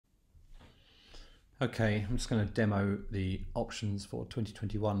Okay, I'm just going to demo the options for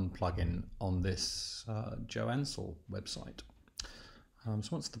 2021 plugin on this Joe Ansel website. So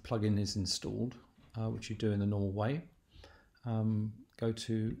once the plugin is installed, which you do in the normal way, go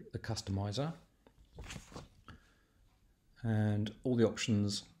to the customizer, and all the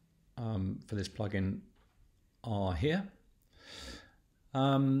options for this plugin are here.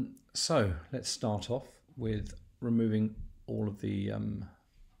 So let's start off with removing all of the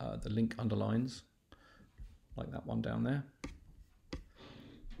link underlines, like that one down there,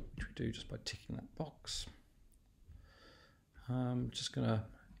 which we do just by ticking that box. Just going to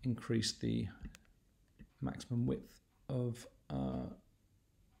increase the maximum width of the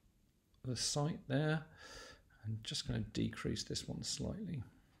site there, and just going to decrease this one slightly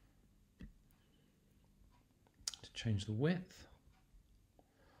to change the width.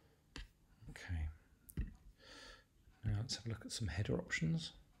 Okay, now let's have a look at some header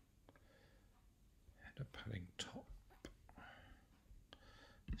options. Header padding top.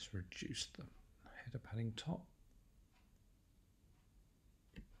 Let's reduce the header padding top.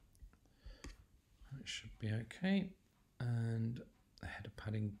 It should be okay. And the header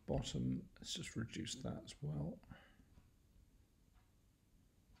padding bottom, let's just reduce that as well.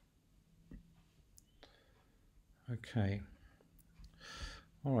 Okay.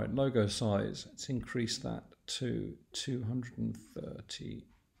 All right, logo size, let's increase that to 230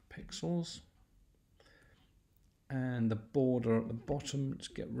 pixels. And the border at the bottom, let's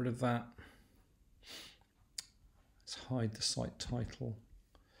get rid of that. Let's hide the site title,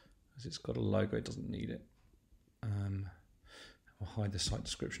 as it's got a logo, it doesn't need it. We'll hide the site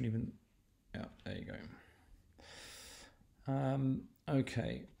description even. Yeah, there you go.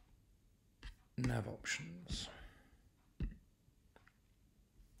 Okay, Nav Options.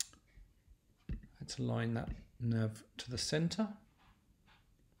 Let's align that nav to the center.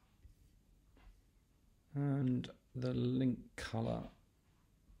 And the link color,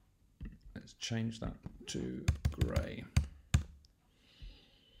 let's change that to gray.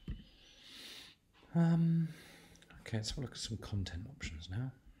 Okay, let's have a look at some content options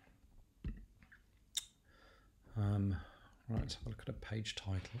now. Right, let's have a look at a page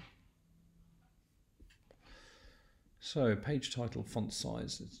title. So page title font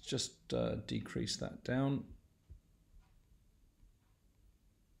size, let's just decrease that down.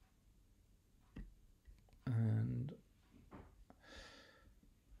 And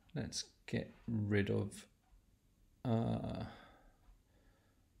let's get rid of the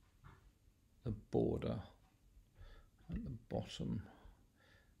border at the bottom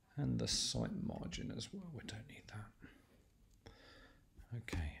and the site margin as well. We don't need that.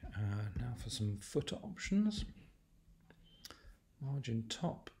 Okay, now for some footer options. Margin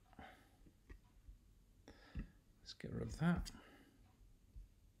top. Let's get rid of that.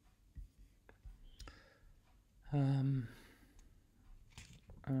 And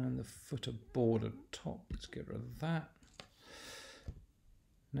the footer border top, let's get rid of that.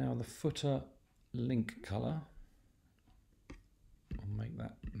 Now the footer link color, I'll make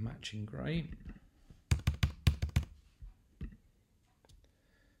that matching grey.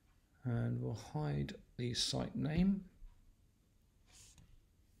 And we'll hide the site name.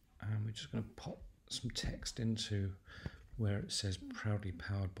 And we're just going to pop some text into where it says proudly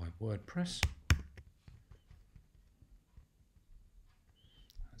powered by WordPress.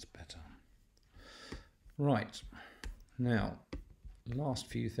 That's better. Right, now last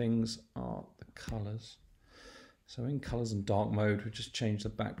few things are the colors. So in colors and dark mode, we just change the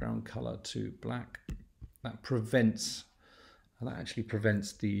background color to black. That actually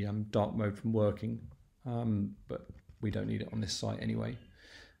prevents the dark mode from working, but we don't need it on this site anyway.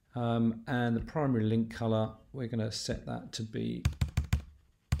 And the primary link color, we're going to set that to be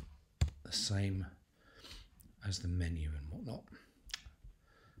the same as the menu and whatnot.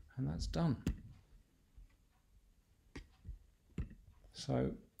 And that's done.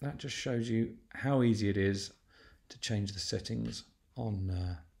 So that just shows you how easy it is to change the settings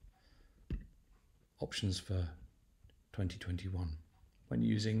on options for 2021 when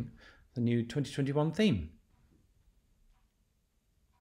using the new 2021 theme.